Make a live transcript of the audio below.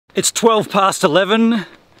It's 11:12.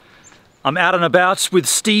 I'm out and about with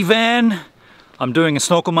Stevan. I'm doing a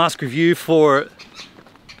snorkel mask review for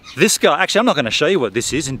this guy. Actually, I'm not going to show you what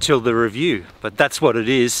this is until the review, but that's what it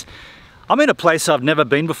is. I'm in a place I've never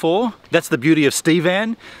been before. That's the beauty of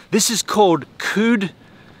Stevan. This is called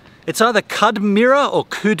it's either Cudmirrah or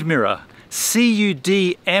Cudmirrah.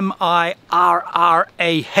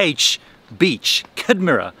 C-U-D-M-I-R-R-A-H Beach,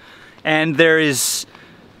 Cudmirrah. And there is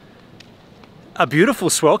a beautiful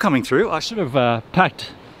swell coming through. I should have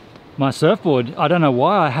packed my surfboard. I don't know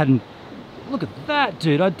why I hadn't. Look at that,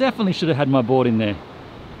 dude. I definitely should have had my board in there.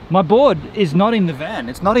 My board is not in the van.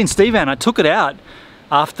 It's not in Stevan. I took it out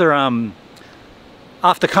after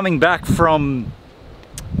coming back from,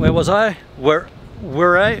 where was I? Where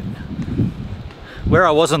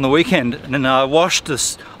I was on the weekend, and then I washed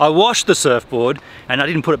the surfboard and I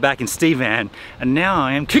didn't put it back in Stevan, and now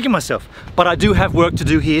I am kicking myself. But I do have work to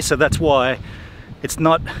do here, so that's why it's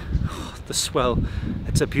not the swell.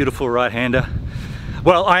 It's a beautiful right-hander.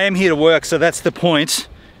 Well, I am here to work, so that's the point.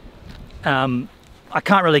 I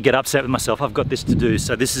can't really get upset with myself. I've got this to do,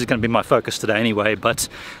 so this is going to be my focus today anyway. But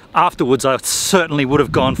afterwards, I certainly would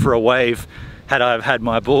have gone for a wave had I had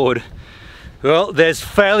my board. Well, there's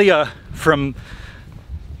failure from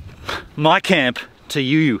my camp to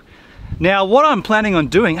you. Now, what I'm planning on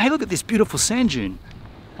doing, hey, look at this beautiful sand dune.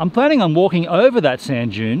 I'm planning on walking over that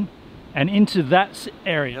sand dune and into that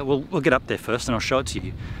area. We'll get up there first and I'll show it to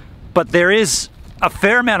you. But there is a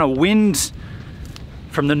fair amount of wind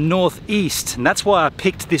from the northeast, and that's why I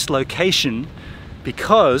picked this location,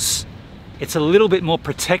 because it's a little bit more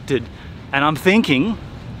protected. And I'm thinking,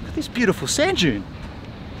 look at this beautiful sand dune.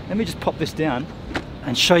 Let me just pop this down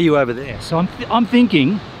and show you over there. So I'm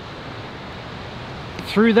thinking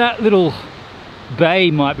through that little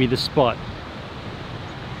bay might be the spot.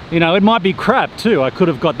 You know, it might be crap too. I could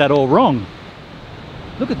have got that all wrong.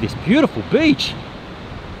 Look at this beautiful beach.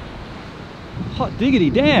 Hot diggity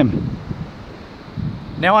damn.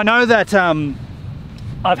 Now I know that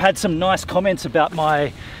I've had some nice comments about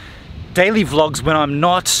my daily vlogs when I'm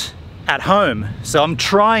not at home. So I'm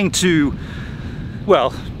trying to,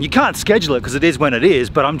 well, you can't schedule it because it is when it is,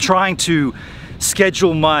 but I'm trying to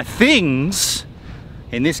schedule my things,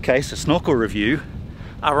 in this case a snorkel review,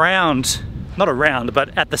 around, not around,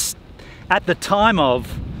 but at the time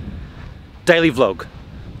of daily vlog,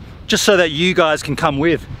 just so that you guys can come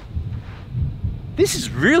with. This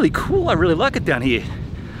is really cool. I really like it down here.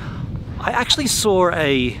 I actually saw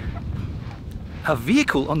a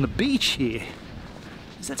vehicle on the beach here.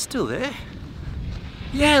 Is that still there?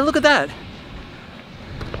 Yeah, look at that.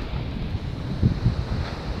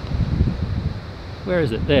 Where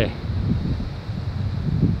is it? There.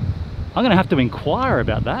 I'm gonna have to inquire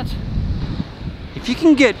about that. If you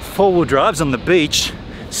can get four-wheel drives on the beach,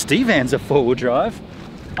 Stevan's a four-wheel drive,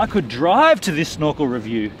 I could drive to this snorkel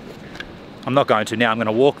review. I'm not going to now, I'm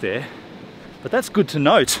gonna walk there. But that's good to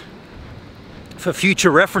note for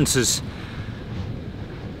future references.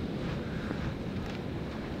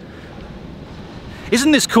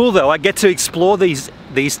 Isn't this cool though? I get to explore these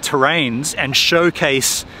terrains and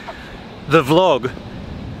showcase the vlog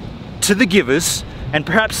to the givers, and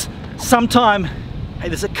perhaps sometime, hey,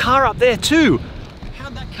 there's a car up there too.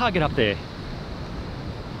 How'd that car get up there?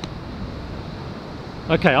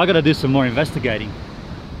 Okay, I gotta do some more investigating.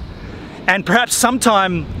 And perhaps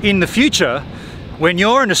sometime in the future, when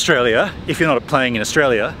you're in Australia, if you're not playing in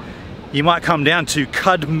Australia, you might come down to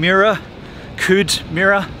Cudmirrah.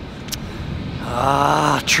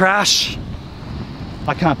 Ah, trash.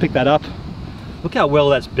 I can't pick that up. Look how well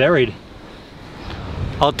that's buried.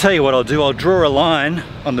 I'll tell you what I'll do. I'll draw a line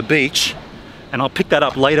on the beach and I'll pick that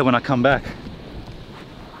up later when I come back.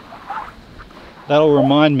 That'll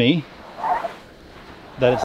remind me